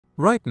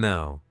Right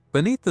now,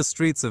 beneath the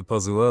streets of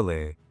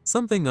Pozzuoli,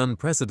 something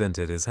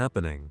unprecedented is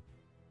happening.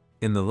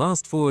 In the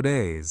last 4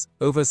 days,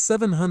 over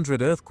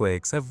 700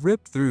 earthquakes have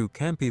ripped through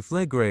Campi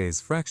Flegrei's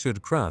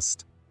fractured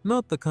crust,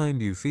 not the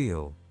kind you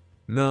feel.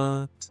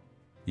 Not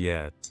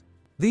yet.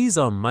 These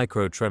are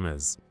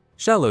micro-tremors,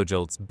 shallow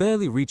jolts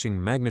barely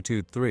reaching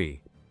magnitude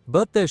 3,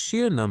 but their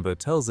sheer number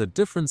tells a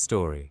different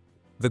story.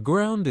 The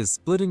ground is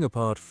splitting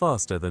apart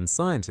faster than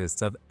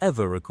scientists have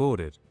ever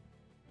recorded.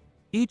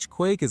 Each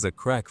quake is a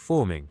crack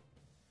forming.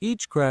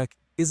 Each crack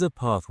is a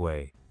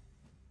pathway.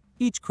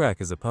 Each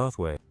crack is a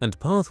pathway, and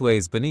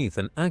pathways beneath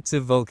an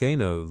active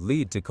volcano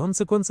lead to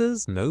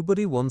consequences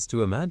nobody wants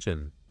to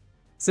imagine.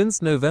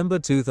 Since November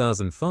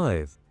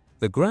 2005,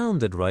 the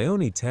ground at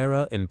Rione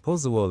Terra in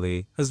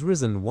Pozzuoli has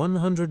risen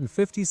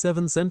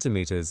 157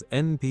 centimeters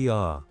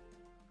NPR.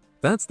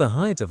 That's the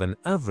height of an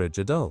average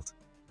adult.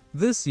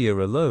 This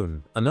year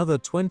alone, another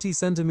 20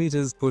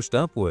 centimeters pushed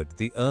upward.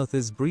 The Earth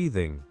is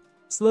breathing.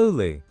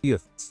 Slowly,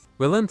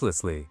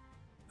 relentlessly.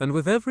 And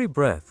with every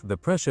breath, the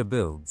pressure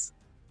builds.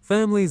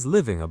 Families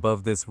living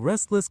above this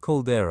restless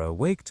caldera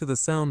wake to the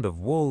sound of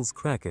walls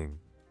cracking.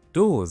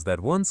 Doors that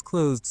once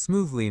closed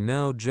smoothly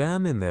now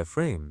jam in their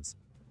frames.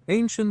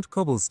 Ancient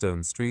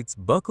cobblestone streets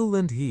buckle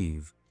and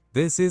heave.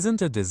 This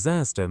isn't a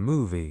disaster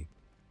movie.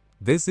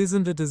 This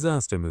isn't a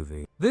disaster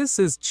movie. This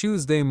is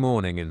Tuesday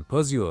morning in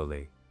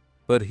Pozzuoli.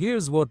 But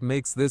here's what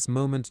makes this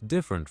moment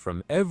different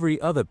from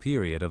every other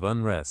period of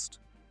unrest.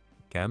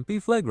 Campi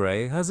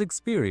Flegrei has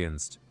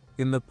experienced,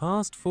 in the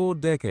past 4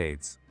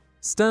 decades,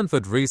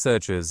 Stanford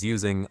researchers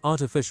using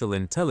artificial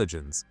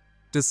intelligence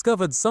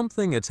discovered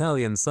something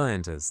Italian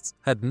scientists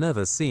had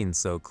never seen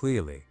so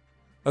clearly.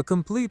 A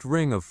complete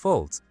ring of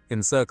faults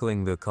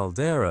encircling the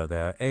caldera.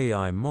 Their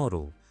AI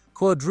model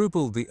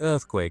quadrupled the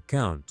earthquake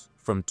count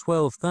from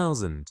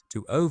 12,000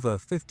 to over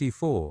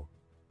 54.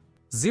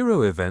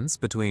 0 events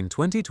between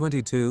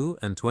 2022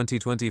 and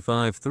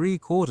 2025.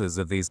 3/4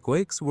 of these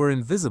quakes were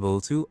invisible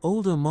to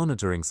older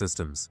monitoring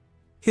systems.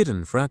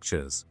 Hidden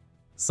fractures,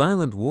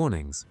 silent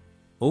warnings,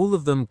 all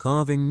of them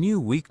carving new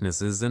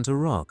weaknesses into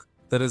rock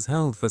that has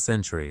held for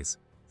centuries.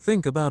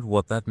 Think about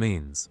what that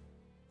means.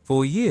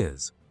 For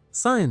years,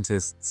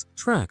 scientists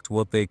tracked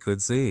what they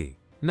could see.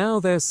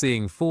 Now they're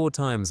seeing 4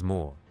 times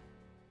more.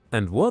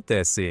 And what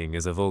they're seeing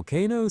is a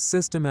volcano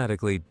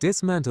systematically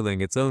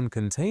dismantling its own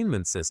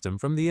containment system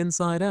from the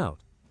inside out.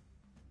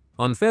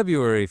 On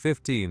February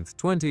 15,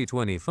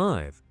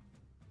 2025,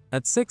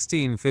 at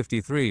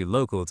 16:53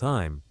 local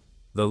time,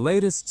 the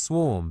latest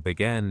swarm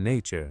began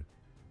nature.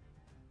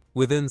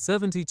 Within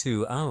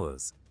 72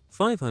 hours,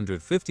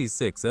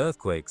 556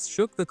 earthquakes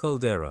shook the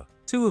caldera.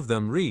 2 of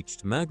them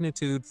reached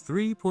magnitude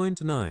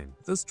 3.9,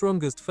 the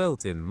strongest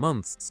felt in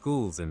months.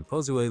 Schools in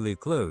Pozzuoli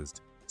closed,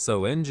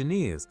 so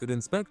engineers could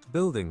inspect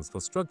buildings for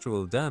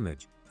structural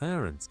damage.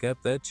 Parents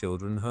kept their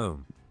children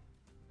home.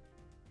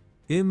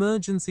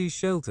 Emergency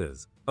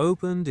shelters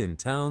opened in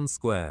town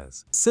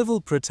squares.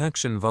 Civil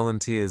protection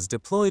volunteers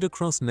deployed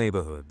across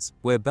neighborhoods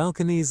where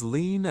balconies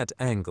lean at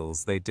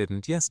angles they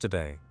didn't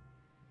yesterday.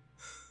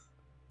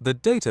 The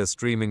data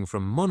streaming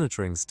from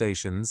monitoring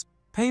stations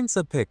paints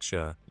a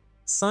picture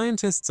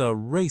scientists are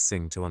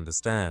racing to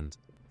understand.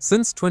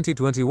 Since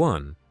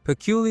 2021,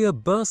 peculiar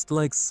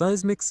burst-like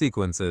seismic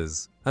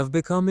sequences have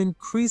become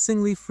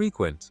increasingly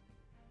frequent.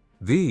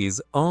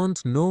 These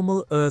aren't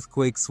normal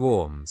earthquake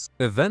swarms.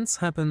 Events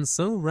happen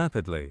so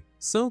rapidly,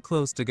 so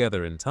close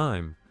together in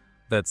time,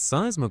 that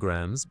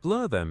seismograms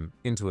blur them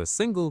into a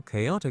single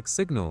chaotic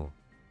signal.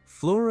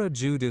 Flora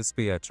Giudice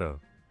Pietro,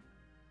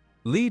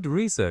 lead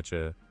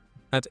researcher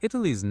at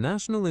Italy's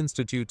National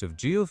Institute of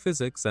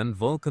Geophysics and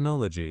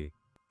Volcanology,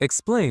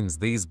 explains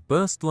these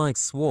burst-like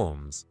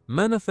swarms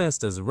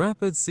manifest as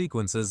rapid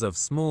sequences of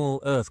small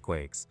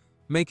earthquakes,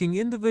 making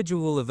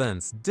individual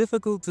events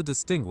difficult to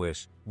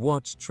distinguish.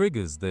 What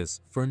triggers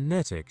this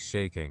frenetic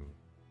shaking?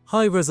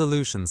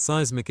 High-resolution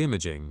seismic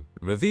imaging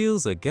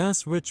reveals a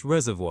gas-rich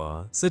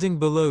reservoir sitting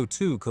below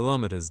 2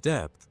 kilometers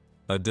depth,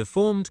 a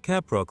deformed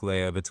caprock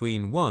layer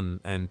between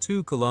 1 and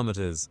 2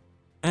 kilometers,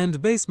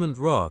 and basement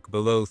rock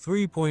below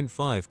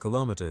 3.5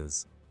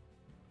 kilometers.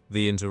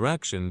 The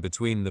interaction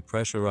between the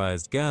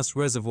pressurized gas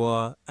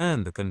reservoir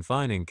and the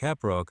confining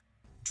caprock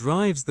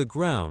drives the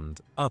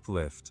ground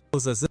uplift.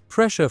 As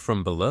pressure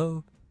from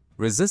below,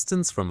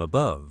 resistance from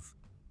above,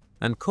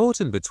 and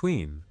caught in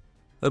between,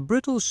 a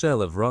brittle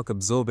shell of rock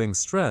absorbing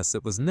stress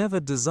it was never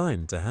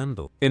designed to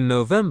handle. In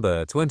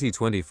November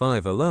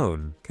 2025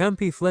 alone,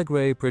 Campi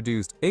Flegrei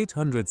produced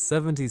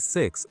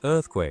 876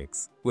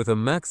 earthquakes, with a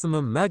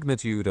maximum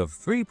magnitude of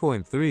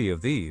 3.3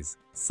 of these.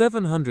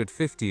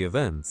 750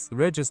 events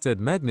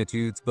registered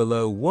magnitudes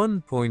below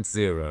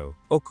 1.0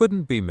 or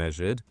couldn't be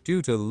measured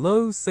due to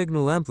low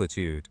signal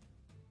amplitude.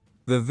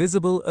 The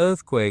visible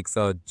earthquakes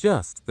are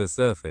just the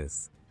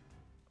surface.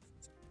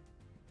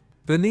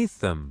 Beneath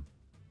them,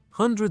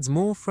 hundreds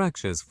more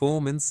fractures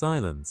form in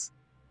silence,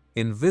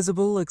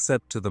 invisible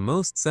except to the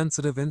most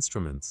sensitive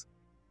instruments.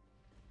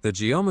 The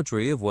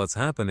geometry of what's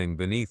happening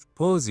beneath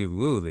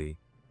Pozzuoli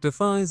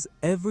defies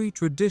every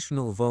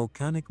traditional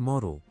volcanic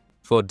model.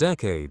 For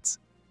decades,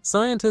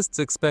 Scientists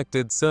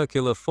expected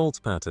circular fault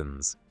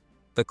patterns,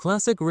 the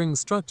classic ring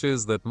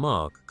structures that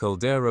mark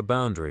caldera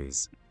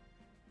boundaries.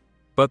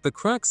 But the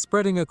cracks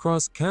spreading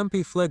across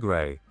Campi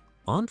Flegrei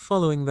aren't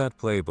following that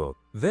playbook.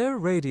 They're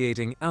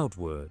radiating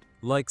outward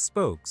like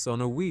spokes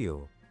on a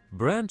wheel,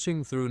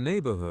 branching through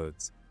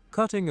neighborhoods,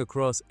 cutting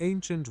across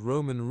ancient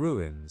Roman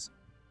ruins,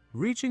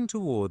 reaching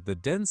toward the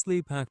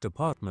densely packed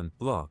apartment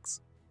blocks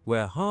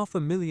where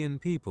 500,000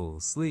 people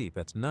sleep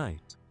at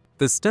night.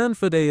 The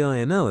Stanford AI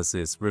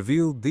analysis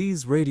revealed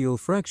these radial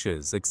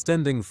fractures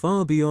extending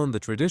far beyond the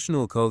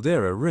traditional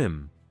caldera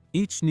rim.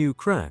 Each new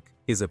crack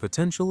is a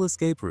potential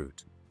escape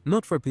route,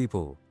 not for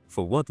people,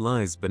 for what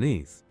lies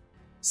beneath.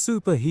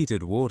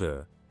 Superheated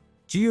water.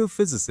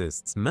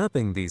 Geophysicists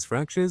mapping these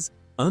fractures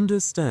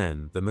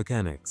understand the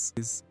mechanics.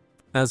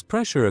 As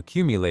pressure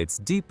accumulates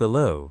deep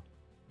below,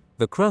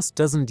 the crust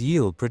doesn't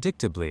yield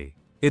predictably.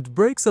 It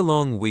breaks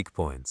along weak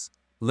points,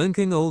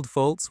 linking old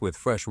faults with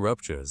fresh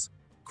ruptures,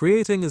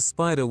 creating a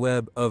spider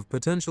web of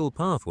potential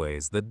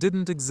pathways that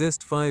didn't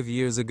exist 5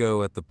 years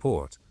ago at the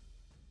port.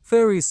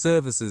 Ferry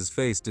services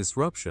faced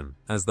disruption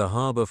as the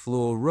harbor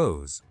floor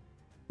rose,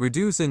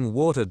 reducing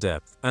water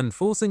depth and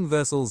forcing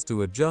vessels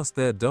to adjust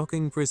their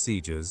docking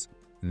procedures.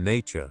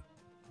 Nature.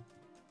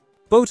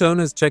 Boat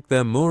owners check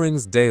their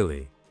moorings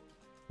daily.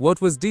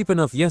 What was deep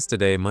enough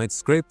yesterday might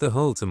scrape the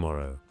hull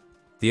tomorrow.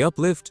 The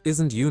uplift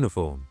isn't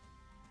uniform.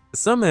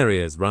 Some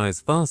areas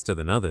rise faster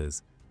than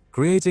others,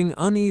 creating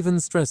uneven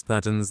stress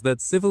patterns that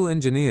civil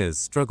engineers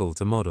struggle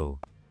to model.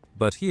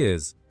 But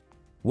here's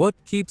what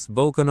keeps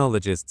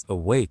volcanologists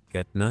awake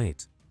at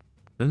night.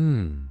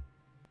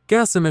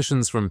 Gas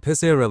emissions from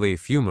Pisciarelli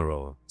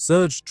fumarole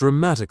surged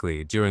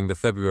dramatically during the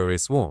February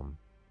swarm.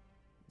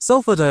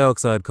 Sulfur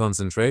dioxide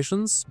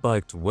concentrations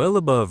spiked well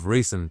above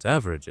recent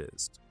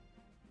averages.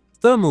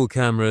 Thermal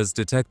cameras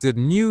detected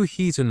new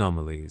heat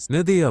anomalies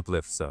near the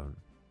uplift zone.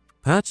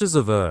 Patches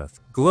of Earth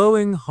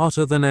glowing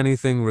hotter than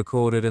anything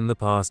recorded in the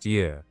past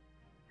year.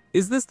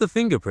 Is this the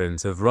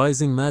fingerprint of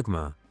rising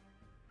magma?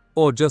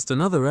 Or just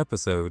another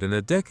episode in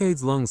a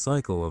decades-long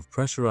cycle of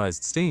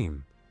pressurized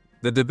steam?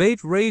 The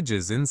debate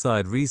rages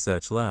inside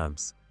research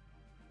labs.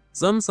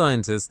 Some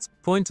scientists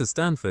point to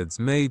Stanford's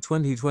May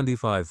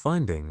 2025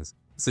 findings,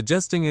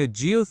 suggesting a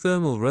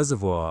geothermal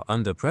reservoir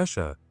under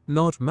pressure,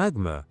 not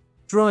magma,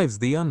 drives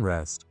the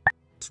unrest.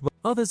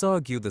 Others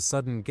argue the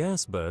sudden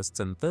gas bursts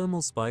and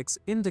thermal spikes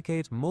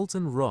indicate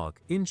molten rock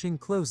inching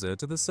closer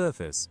to the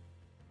surface.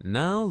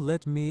 Now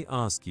let me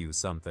ask you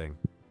something.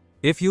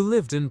 If you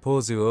lived in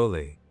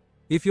Pozzuoli,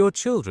 if your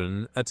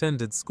children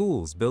attended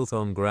schools built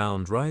on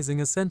ground rising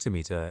a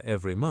centimeter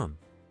every month,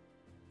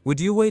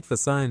 would you wait for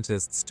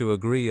scientists to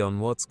agree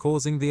on what's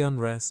causing the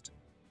unrest?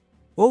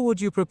 Or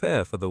would you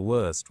prepare for the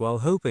worst while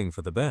hoping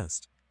for the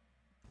best?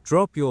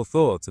 Drop your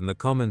thoughts in the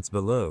comments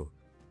below.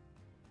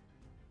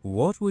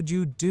 What would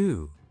you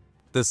do?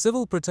 The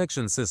Civil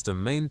Protection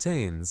System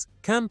maintains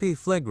Campi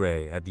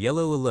Flegrei at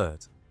yellow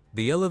alert,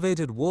 the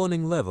elevated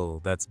warning level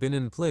that's been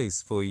in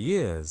place for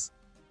years.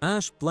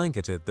 Ash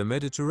blanketed the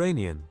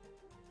Mediterranean.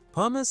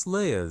 Pumice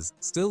layers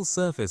still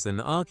surface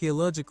in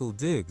archaeological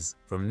digs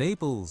from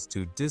Naples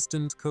to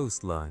distant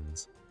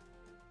coastlines.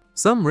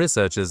 Some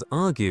researchers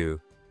argue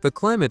the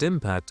climate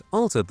impact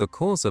altered the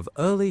course of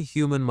early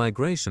human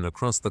migration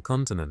across the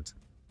continent.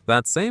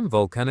 That same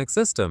volcanic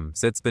system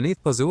sits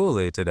beneath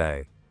Pozzuoli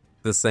today.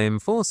 The same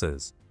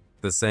forces,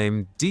 the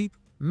same deep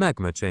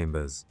magma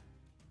chambers,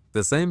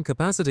 the same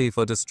capacity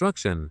for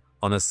destruction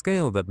on a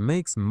scale that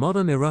makes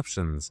modern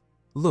eruptions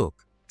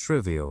look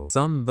trivial.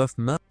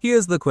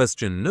 Here's the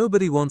question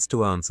nobody wants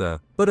to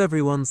answer, but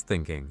everyone's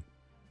thinking.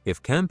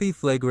 If Campi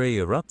Flegrei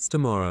erupts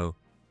tomorrow,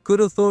 could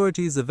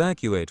authorities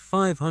evacuate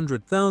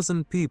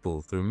 500,000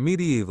 people through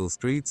medieval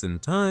streets in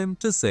time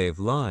to save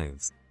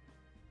lives?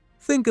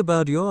 Think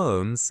about your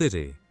own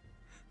city.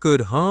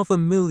 Could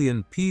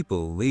 500,000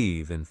 people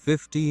leave in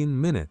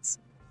 15 minutes?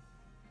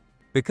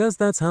 Because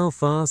that's how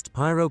fast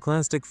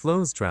pyroclastic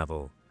flows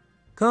travel.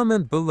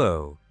 Comment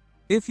below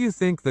if you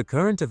think the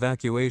current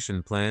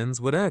evacuation plans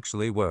would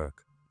actually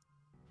work.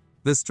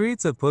 The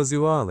streets of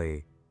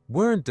Pozzuoli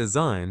weren't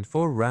designed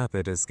for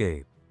rapid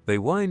escape. They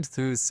wind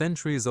through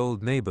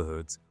centuries-old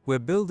neighborhoods where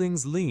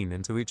buildings lean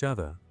into each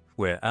other,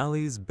 where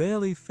alleys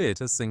barely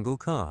fit a single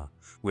car,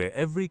 where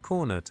every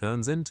corner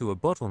turns into a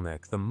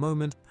bottleneck the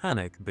moment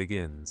panic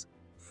begins.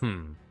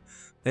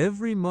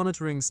 Every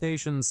monitoring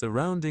station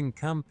surrounding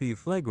Campi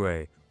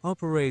Flegrei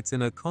operates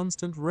in a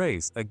constant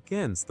race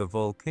against the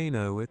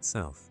volcano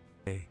itself.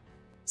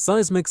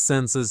 Seismic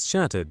sensors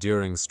shattered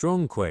during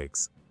strong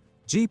quakes.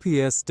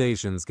 GPS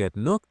stations get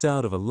knocked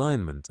out of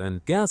alignment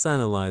and gas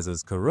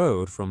analyzers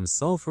corrode from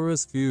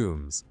sulfurous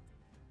fumes.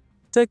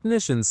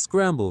 Technicians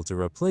scramble to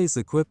replace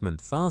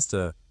equipment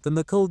faster than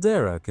the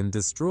caldera can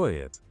destroy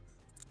it.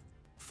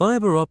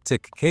 Fiber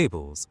optic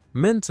cables,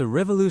 meant to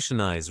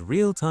revolutionize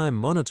real-time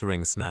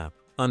monitoring, snap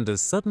under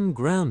sudden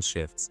ground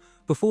shifts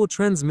before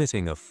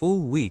transmitting a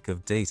full week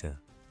of data.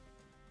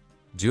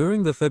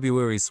 During the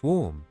February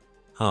swarm,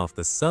 half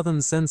the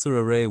southern sensor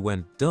array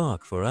went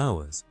dark for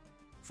hours,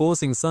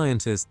 forcing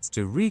scientists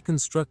to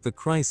reconstruct the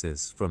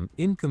crisis from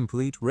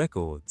incomplete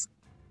records.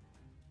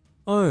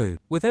 Oh,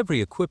 with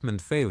every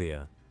equipment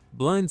failure,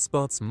 blind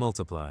spots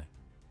multiply.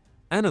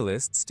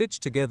 Analysts stitch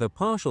together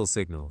partial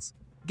signals,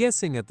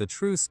 guessing at the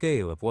true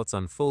scale of what's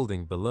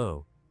unfolding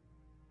below.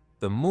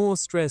 The more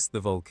stress the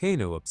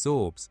volcano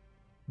absorbs,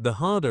 the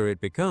harder it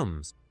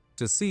becomes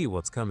to see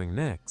what's coming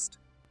next.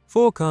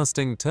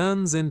 Forecasting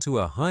turns into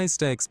a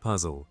high-stakes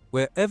puzzle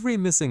where every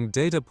missing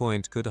data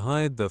point could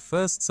hide the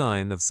first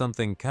sign of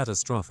something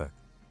catastrophic.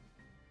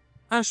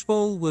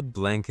 Ashfall would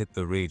blanket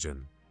the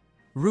region.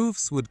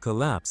 Roofs would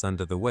collapse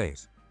under the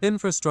weight.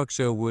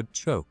 Infrastructure would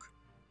choke.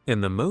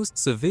 In the most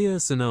severe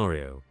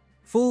scenario,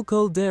 full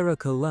caldera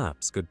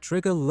collapse could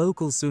trigger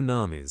local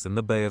tsunamis in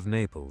the Bay of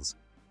Naples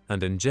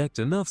and inject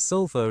enough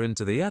sulfur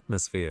into the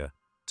atmosphere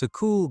to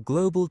cool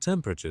global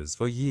temperatures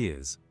for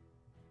years.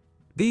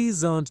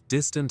 These aren't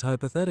distant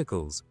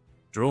hypotheticals,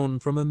 drawn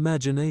from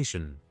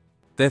imagination.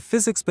 They're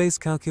physics-based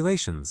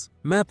calculations,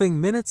 mapping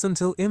minutes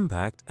until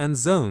impact and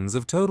zones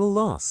of total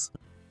loss.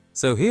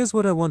 So here's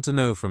what I want to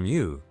know from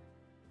you.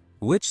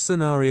 Which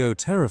scenario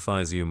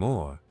terrifies you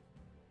more?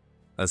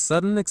 A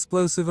sudden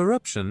explosive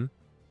eruption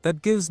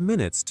that gives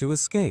minutes to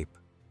escape?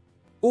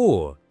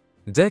 Or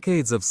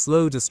decades of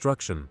slow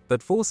destruction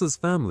that forces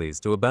families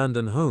to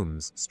abandon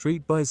homes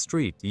street by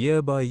street,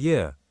 year by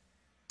year?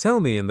 Tell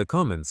me in the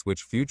comments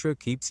which future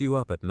keeps you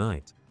up at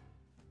night.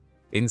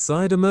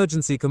 Inside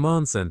emergency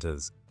command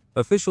centers,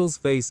 officials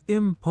face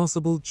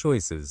impossible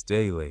choices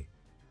daily.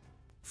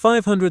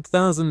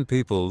 500,000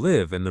 people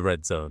live in the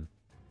red zone,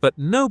 but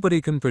nobody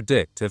can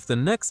predict if the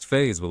next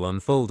phase will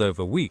unfold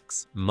over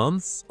weeks,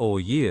 months, or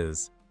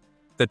years.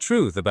 The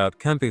truth about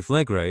Campi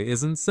Flegrei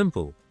isn't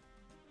simple.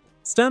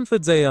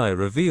 Stanford's AI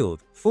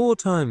revealed 4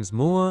 times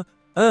more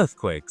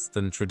earthquakes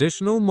than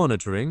traditional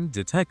monitoring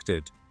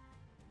detected.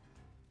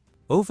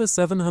 Over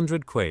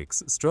 700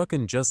 quakes struck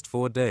in just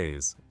 4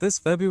 days. This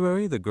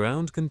February, the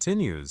ground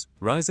continues,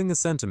 rising a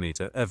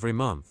centimeter every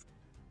month.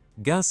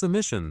 Gas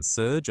emissions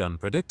surge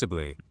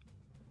unpredictably.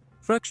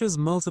 Fractures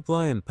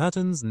multiply in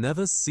patterns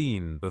never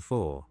seen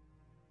before.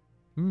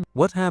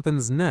 What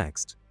happens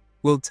next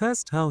will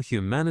test how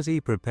humanity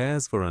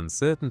prepares for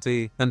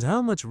uncertainty and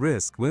how much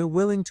risk we're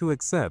willing to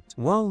accept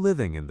while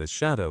living in the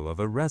shadow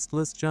of a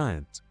restless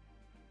giant.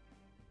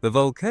 The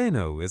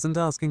volcano isn't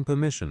asking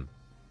permission.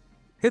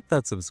 Hit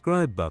that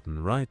subscribe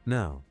button right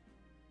now.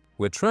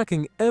 We're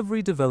tracking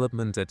every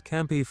development at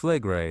Campi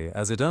Flegrei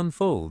as it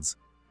unfolds,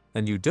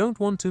 and you don't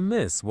want to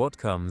miss what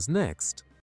comes next.